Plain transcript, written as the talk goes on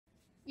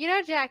You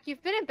know, Jack,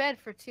 you've been in bed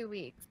for 2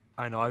 weeks.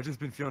 I know. I've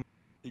just been feeling.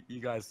 You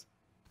guys.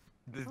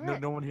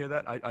 No one hear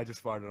that? I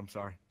just farted. I'm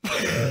sorry.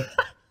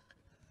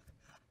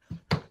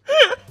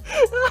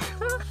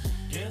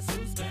 Guess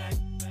who's back?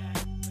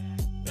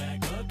 Back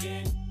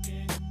again.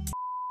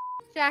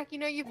 Jack, you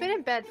know, you've been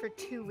in bed for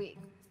 2 weeks.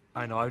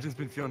 I know. I've just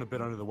been feeling a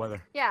bit under the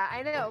weather. Yeah,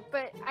 I know,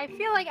 but I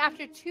feel like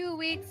after 2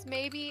 weeks,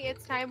 maybe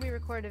it's time we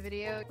record a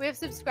video. We have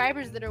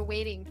subscribers that are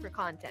waiting for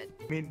content.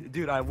 I mean,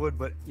 dude, I would,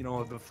 but you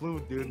know, the flu,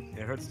 dude,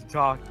 it hurts to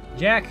talk.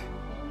 Jack,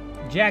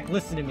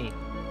 listen to me.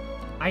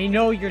 I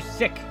know you're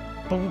sick,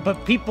 but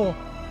people,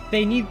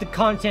 they need the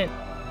content,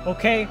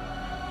 okay?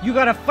 You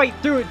gotta fight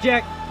through it,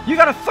 Jack. You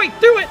gotta fight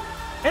through it,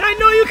 and I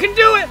know you can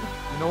do it.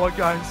 You know what,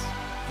 guys?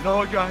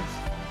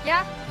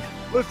 Yeah?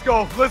 Let's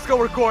go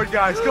record,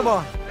 guys. Come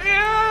on.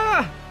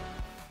 Yeah.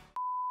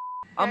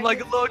 I'm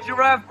like a little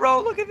giraffe,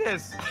 bro. Look at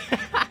this.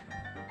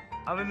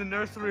 I'm in the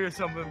nursery or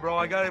something, bro.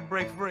 I gotta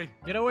break free.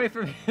 Get away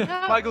from me. No,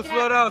 Michael, Jack,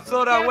 slow down.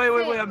 Jack, Wait,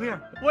 wait. I'm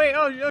here. Wait,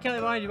 oh, Kelly,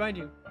 behind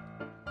you.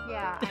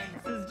 Yeah, I know.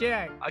 This is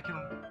Jack. I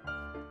can.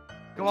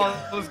 Come on,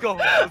 let's go.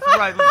 Let's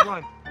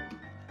run.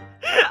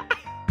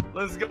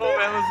 Let's go,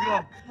 man. Let's go.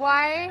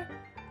 Why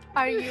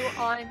are you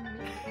on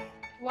me?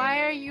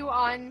 Why are you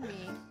on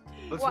me?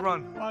 Let's What?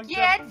 run.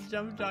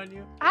 Jumped on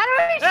you. How do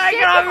I Hey, ship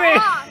get off him me!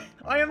 off?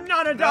 I am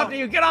not adopting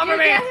you. Get off You of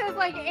me! get his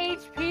like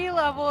HP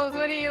levels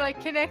when he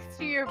like connects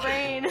to your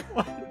brain.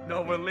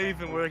 No, we're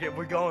leaving. We're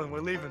going.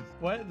 We're leaving.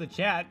 What? The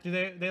chat? Do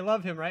they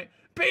love him, right?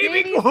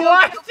 Baby, Babies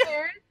what? don't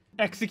filter.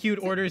 Execute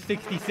order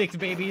 66,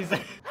 babies.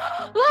 Look!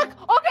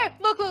 Okay,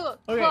 look.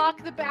 Okay.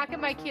 Clock the back of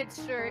my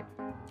kid's shirt.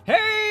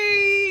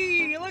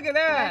 Hey! Look at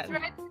that!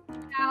 That's right,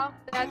 Al.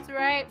 That's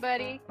right,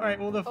 buddy. Alright,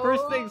 well, the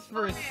first Oh, things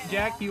first, okay.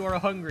 Jack, you are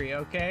hungry,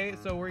 okay?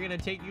 So we're gonna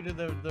take you to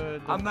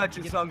the I'm not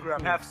just get hungry. I'm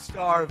food. half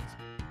starved.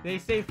 They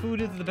say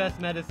food is the best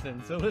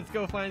medicine, so let's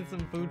go find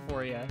some food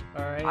for you,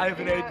 alright? I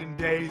haven't eaten in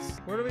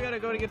days. Where do we gotta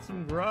go to get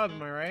some grub,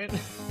 am I right?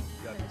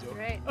 That's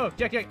right. Oh,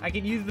 Jack, I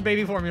can use the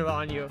baby formula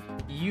on you.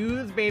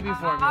 Use baby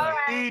formula. Alright.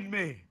 Feed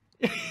me.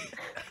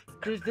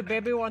 Does the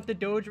baby want the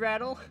Doge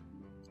rattle?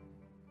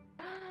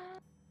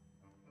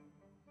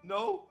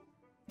 No.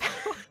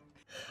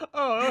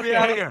 Oh, okay. Get me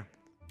out of here.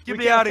 Get We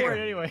me can't out of afford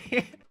here. it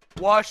anyway.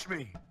 Wash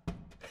me.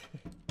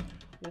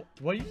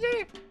 What did you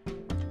say?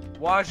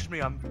 Wash me.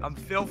 I'm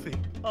filthy.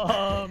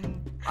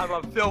 I'm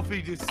a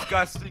filthy,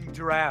 disgusting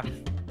giraffe.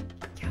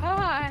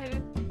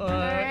 God.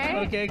 Alright.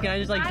 Okay, can I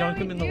just like How do dunk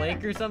we him in the do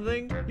lake or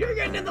something? You're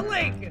getting in the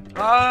lake!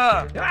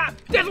 Ah! Ah,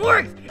 this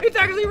works! It's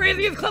actually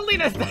raising his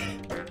cleanliness!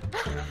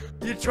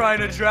 You're trying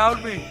to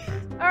drown me.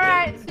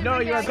 Alright. No,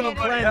 you are being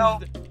Somebody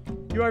help.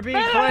 cleansed. You are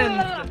being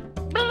cleansed.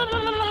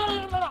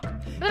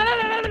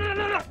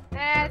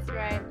 That's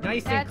right.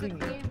 Nice and That's a clean.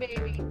 clean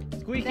baby.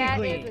 Squeaky That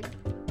clean. is a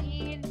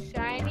clean,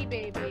 shiny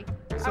baby.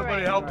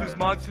 Somebody Alright. help this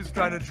monster's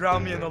trying to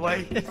drown me in the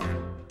lake.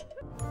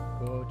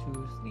 Go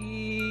to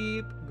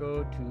sleep.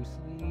 Go to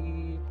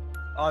sleep.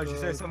 Oh, did you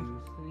Go say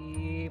something? to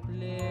sleep,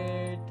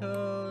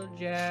 little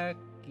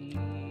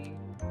Jackie.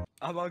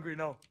 I'm hungry,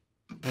 no.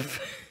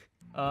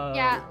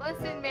 Yeah,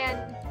 listen,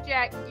 man,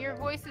 Jack, your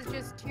voice is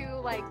just too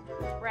like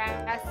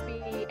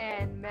raspy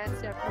and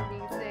messed up for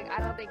being sick. I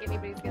don't think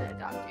anybody's gonna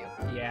adopt you.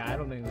 Yeah, I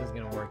don't think this is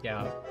gonna work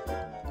out.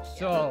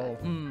 So,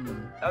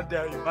 How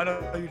dare you? I know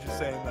you're just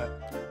saying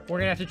that. we're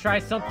gonna have to try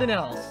something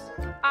else.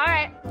 All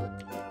right,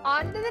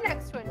 on to the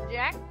next one,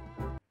 Jack.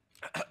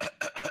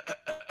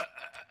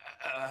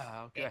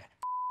 Okay.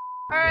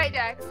 All right,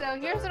 Jack. So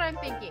here's what I'm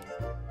thinking.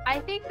 I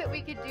think that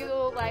we could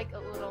do like a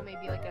little,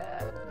 maybe like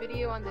a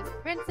video on this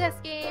princess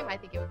game. I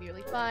think it would be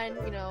really fun.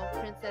 You know,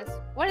 princess.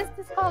 What is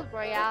this called?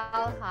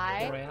 Royale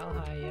High. Royale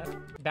High, yep.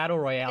 Battle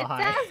Royale It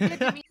High. sounds good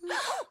to me.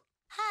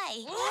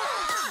 Hi.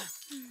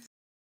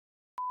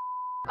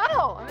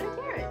 Oh, I'm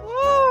gonna hear it.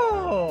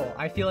 Whoa!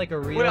 I feel like a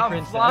real Wait, I'm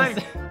princess. flying.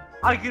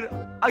 I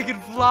can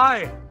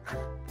fly.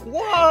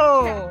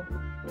 Whoa!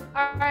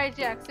 All right,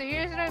 Jack. So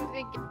here's what I'm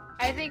thinking.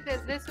 I think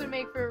that this would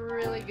make for a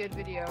really good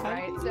video,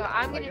 right? So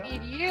I'm gonna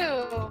need you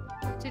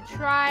to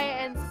try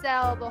and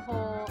sell the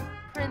whole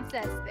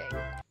princess thing.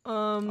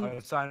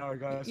 Alright, sign our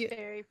guys.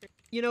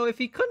 You know, if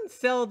he couldn't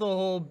sell the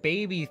whole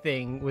baby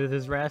thing with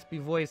his raspy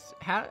voice,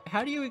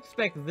 how do you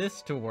expect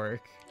this to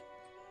work?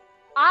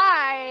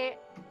 I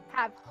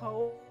have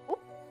hope.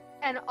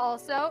 And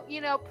also,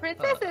 you know,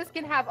 princesses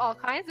can have all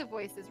kinds of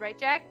voices, right,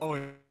 Jack? Oh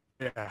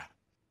yeah.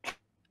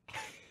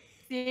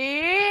 See?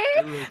 They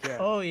really can.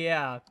 Oh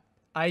yeah,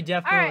 I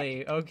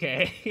definitely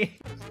okay. She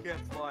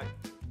can't fly.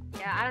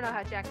 Yeah, I don't know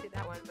how Jack did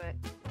that one, but.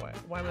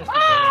 Why must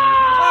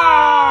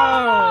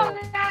Oh!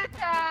 you? That's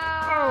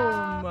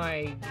how! Oh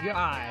my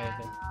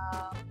god!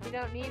 You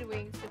don't need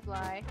wings to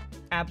fly.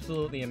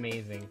 Absolutely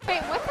amazing.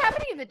 Wait, what's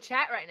happening in the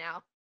chat right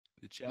now?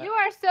 The chat. You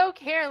are so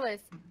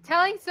careless.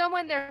 Telling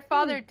someone their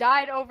father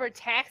died over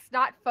text,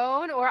 not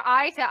phone, or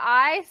eye to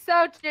eye.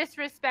 So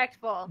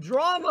disrespectful.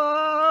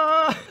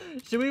 Drama!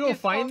 Should we go It's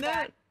find so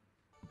that?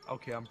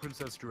 Okay, I'm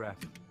Princess Giraffe.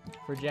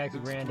 For Jack's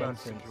It's grand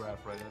Princess entrance.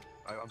 Giraffe, right?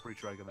 I'm pretty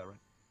sure I got that right.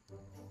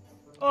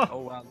 Oh, Oh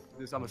wow,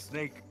 I'm a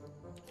snake.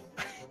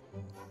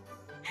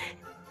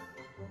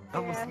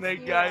 I'm a Yes, snake,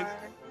 you guys.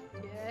 are.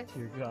 Yes,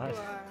 Dear God. you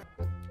are.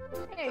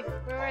 Hey,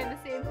 we're wearing the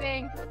same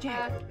thing.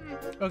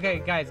 Okay,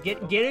 guys, get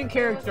in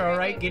character, all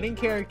right? Get in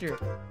character.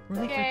 We're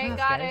late Okay, for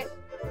class, got guys. it.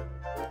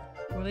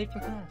 We're late for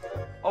class.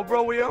 Oh,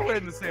 bro, we are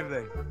wearing the same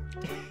thing.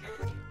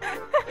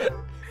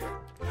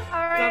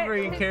 Alright, Not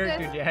very in character,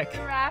 Princess Jack.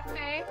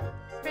 Giraffe,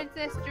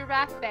 Princess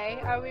Giraffe,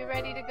 are we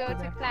ready to go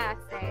to class,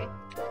 eh?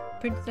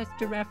 Princess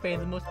Giraffe,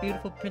 the most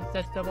beautiful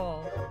princess of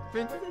all.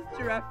 Princess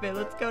Giraffe,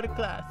 let's go to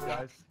class.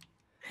 Guys,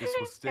 this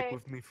will stick Okay.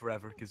 with me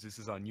forever because this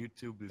is on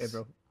YouTube. Hey, This,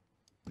 bro.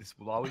 this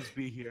will always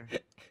be here.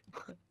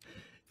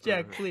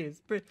 Jack, Forever.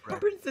 please. Right.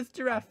 Princess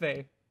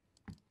Giraffe.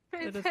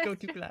 Let us go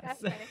to Princess class.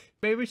 Giraffe.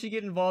 Maybe we should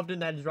get involved in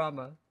that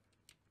drama.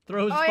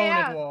 Throws Oh, phone at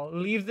yeah. the wall,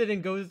 leaves it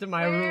and goes to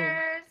my room.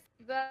 Where's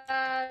the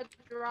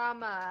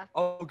drama?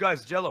 Oh,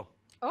 guys, Jello.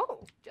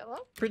 Oh, Jello?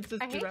 Princess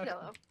I hate Giraffe.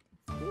 Jello.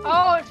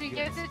 Oh, she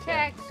gets a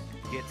text.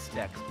 Gets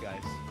text,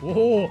 guys.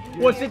 Whoa,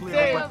 what's it Cleo,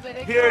 say? but- but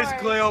Here's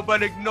ignores. Cleo,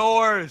 but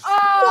ignores.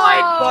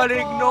 Oh, But boy.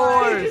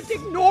 ignores. Just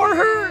ignore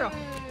her!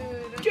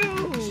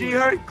 Dude. Dude! She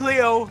heard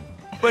Cleo,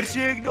 but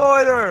she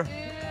ignored her. Dude.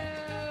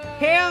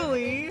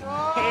 Haley!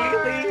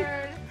 Haley.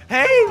 Ignores.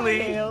 Haley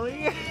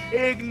Haley!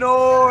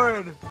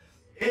 ignored.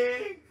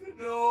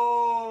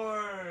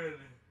 Ignored.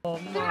 Oh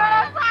Dude,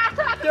 my.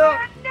 laptop, No.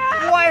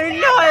 no. Why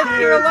not?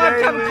 Your Here's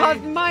laptop Haley.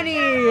 costs money!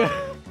 We're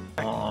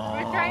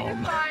trying to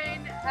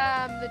find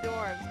the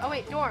dorms. Oh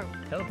wait, dorm.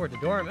 Teleport the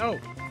dorm. Oh,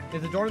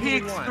 is the dorm what we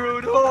Peek want?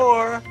 through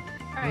door.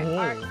 Alright, Whoa.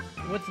 alright.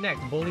 What's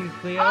next? Bullies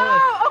Cleo?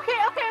 Oh, okay,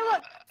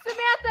 look.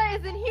 Samantha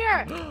is in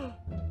here.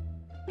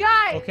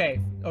 Guys. Okay,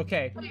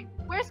 okay. Wait,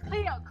 where's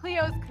Cleo?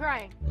 Cleo's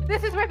crying.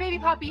 This is where baby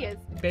Poppy is.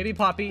 Baby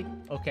Poppy.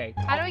 Okay.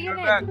 How do we get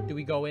Come back. in? Do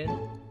we go in?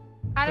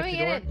 How do Push we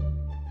the get in?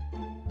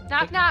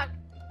 Knock, knock.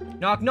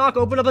 Knock, knock.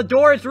 Open up the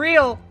door. It's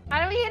real.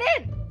 How do we get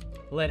in?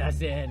 Let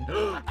us in.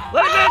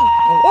 Let us in.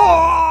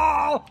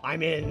 Oh,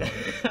 I'm in.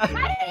 How do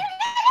we get in?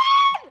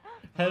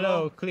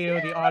 Hello, Cleo,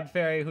 the odd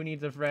fairy who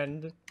needs a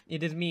friend.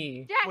 It is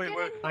me. Jack, Wait, get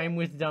where- in. I'm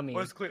with Dummy.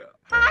 Where's Cleo?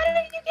 How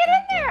did you get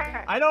in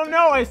there? I don't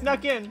know. I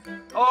snuck in.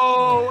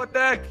 Oh, what the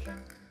heck?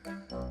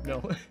 No.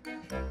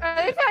 Are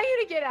they telling you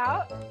to get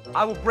out?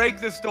 I will break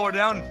this door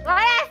down.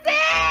 Let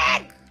us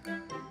in!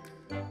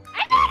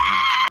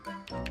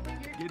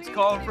 It's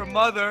called from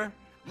mother.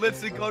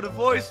 Listen, go to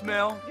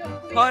voicemail.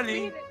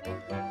 Honey.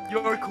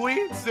 You're a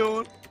queen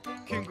soon.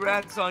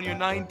 Congrats on your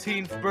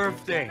 19th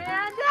birthday.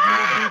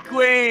 Amanda! You'll be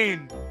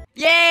queen.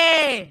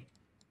 Yay!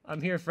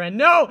 I'm here, friend.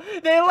 No,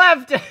 they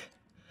left. Amanda!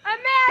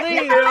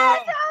 Please.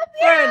 Help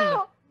Friend.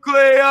 you!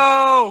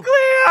 Cleo.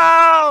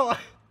 Cleo!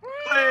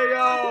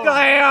 Cleo.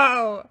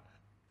 Cleo!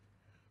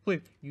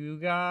 Please, you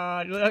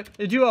got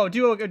duo,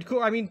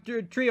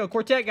 trio,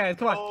 quartet, guys.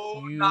 Come on.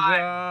 Oh, you nice.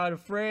 got a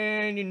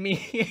friend in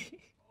me.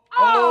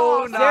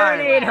 Oh, nice.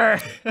 Serenade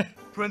her.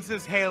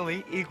 Princess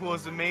Haley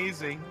equals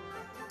amazing.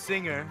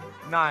 Singer,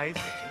 nice.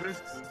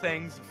 Risks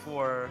things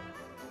for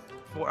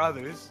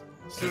others.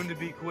 Soon to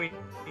be queen.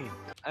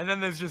 And then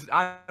there's just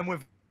I'm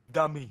with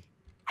Dummy.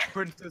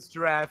 Princess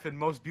Giraffe and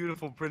most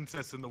beautiful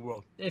princess in the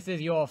world. This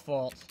is your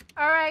fault.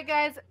 Alright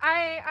guys,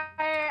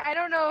 I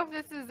don't know if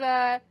this is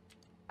I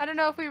don't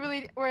know if we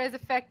really were as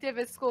effective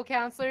as school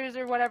counselors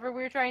or whatever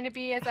we were trying to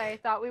be as I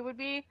thought we would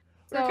be.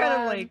 We're So, kind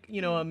of like, you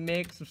know, a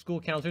mix of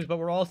school counselors, but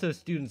we're also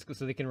students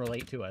so they can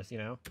relate to us, you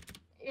know?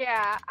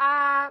 yeah,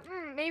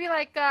 maybe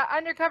like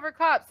undercover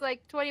cops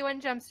like 21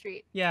 Jump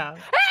Street. Yeah.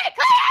 Hey,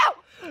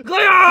 Cleo!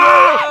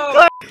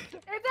 Cleo!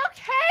 It's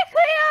okay,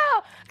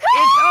 Cleo!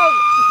 It's oh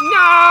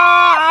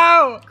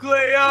no!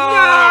 Cleo!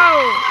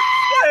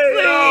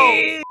 No!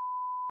 Please!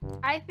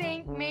 I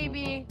think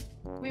maybe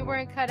we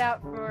weren't cut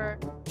out for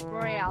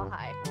Royale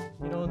High.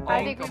 You don't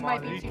I think? think we come might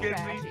on, are be you too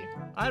kidding me? trashy.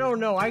 I don't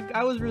know.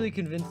 I was really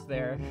convinced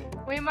there.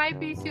 We might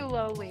be too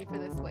lowly for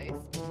this place.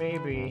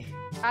 Maybe.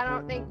 I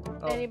don't think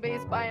Oh.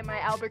 anybody's buying my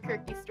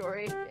Albuquerque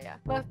story. Yeah,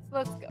 let's go.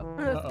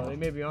 Uh-oh, they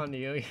may be on to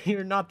you.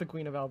 You're not the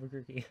queen of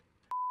Albuquerque.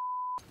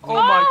 Oh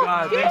my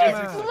god, they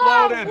just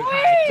exploded!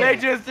 They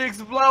just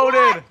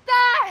exploded! What the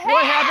hell?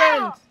 What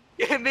happened?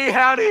 Get me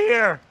out of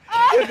here!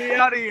 Get me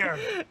out of here!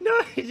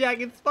 No, Jack,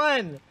 it's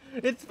fun.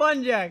 It's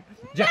fun, Jack.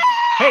 Jack,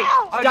 hey,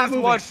 I stop just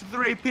moving. watched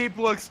 3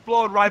 people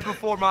explode right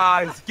before my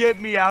eyes. Get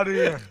me out of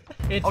here!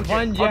 It's Okay,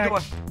 fun, I'll Jack. do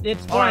it.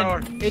 It's Alright, fun.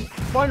 alright. It's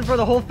fun for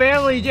the whole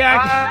family,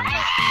 Jack.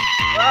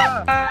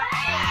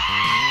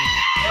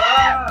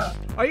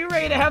 Are you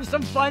ready to have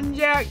some fun,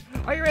 Jack?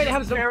 Are you ready to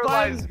have some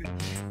Paralyzed fun? me.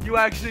 You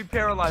actually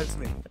paralyzed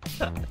me.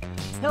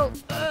 Help!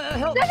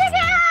 Help! Let me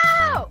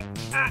go!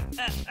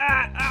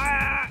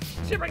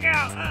 Super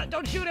Gal!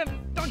 Don't shoot him!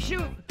 Don't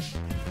shoot!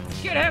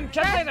 Get him!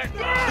 Chest laser!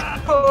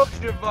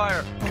 Potion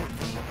fire.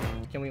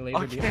 Can we laser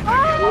Okay. beam?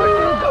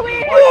 Oh,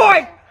 we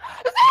Boy!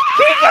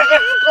 He just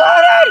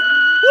exploded!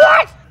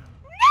 What?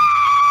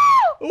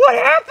 No! What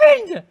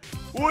happened?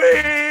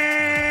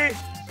 Wee!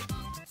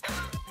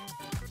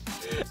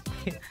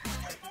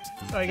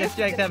 So I guess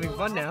Jack's having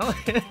fun now.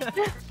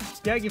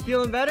 Jack, you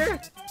feeling better?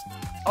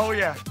 Oh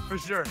yeah, for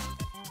sure.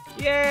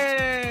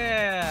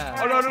 Yeah!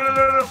 Oh no.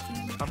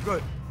 I'm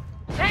good.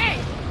 Hey!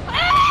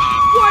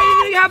 Why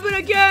did it happen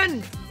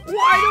again?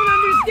 I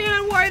don't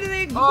understand. Why do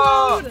they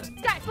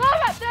explode? Jack, blow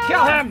him up. No,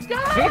 Kill him.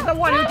 no, He's the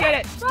one who did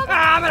it. Blow him up.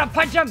 I'm gonna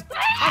punch him.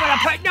 I'm gonna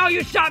punch. No,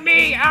 you shot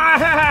me.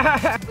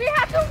 Ah. We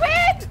have to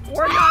win.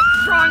 We're not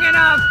strong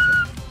enough.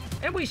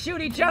 And we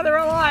shoot each other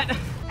a lot.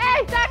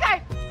 Hey, that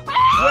guy.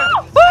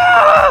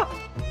 Ah!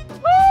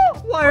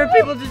 Why are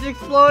people just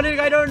exploding?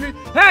 I don't.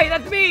 Hey,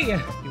 that's me.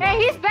 Hey,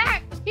 he's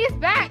back. He's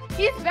back.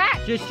 He's back.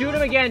 Just shoot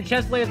him again.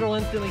 Chest laser will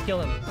instantly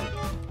kill him.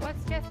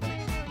 What's just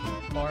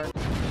Mark.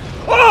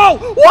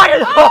 Oh! What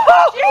is?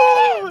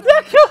 Oh,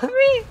 that killed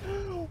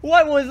me.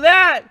 What was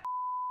that?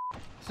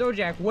 So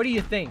Jack, what do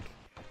you think?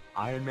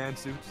 Iron Man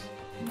suits,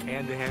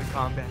 hand-to-hand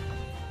combat,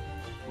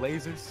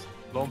 lasers,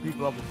 blowing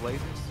people up with lasers.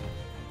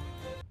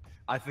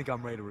 I think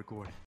I'm ready to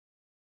record.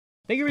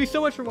 Thank you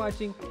so much for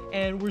watching,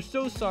 and we're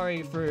so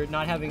sorry for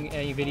not having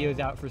any videos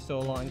out for so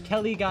long.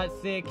 Kelly got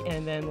sick,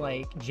 and then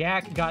like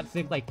Jack got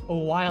sick like a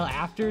while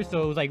after,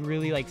 so it was like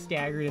really like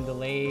staggered and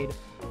delayed.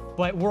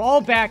 But we're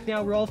all back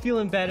now. We're all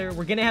feeling better.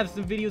 We're gonna have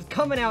some videos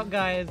coming out,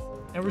 guys,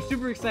 and we're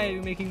super excited to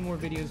be making more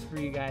videos for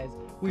you guys.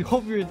 We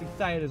hope you're as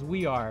excited as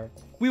we are.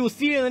 We will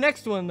see you in the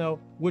next one though,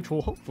 which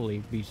will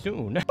hopefully be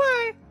soon.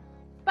 Bye.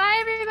 Bye,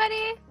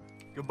 everybody.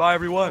 Goodbye,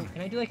 everyone.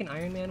 Can I do like an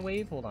Iron Man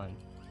wave? Hold on.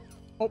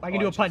 Oh, I can Oh,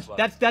 do I a punch. just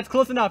left. That's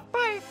close enough.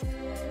 Bye.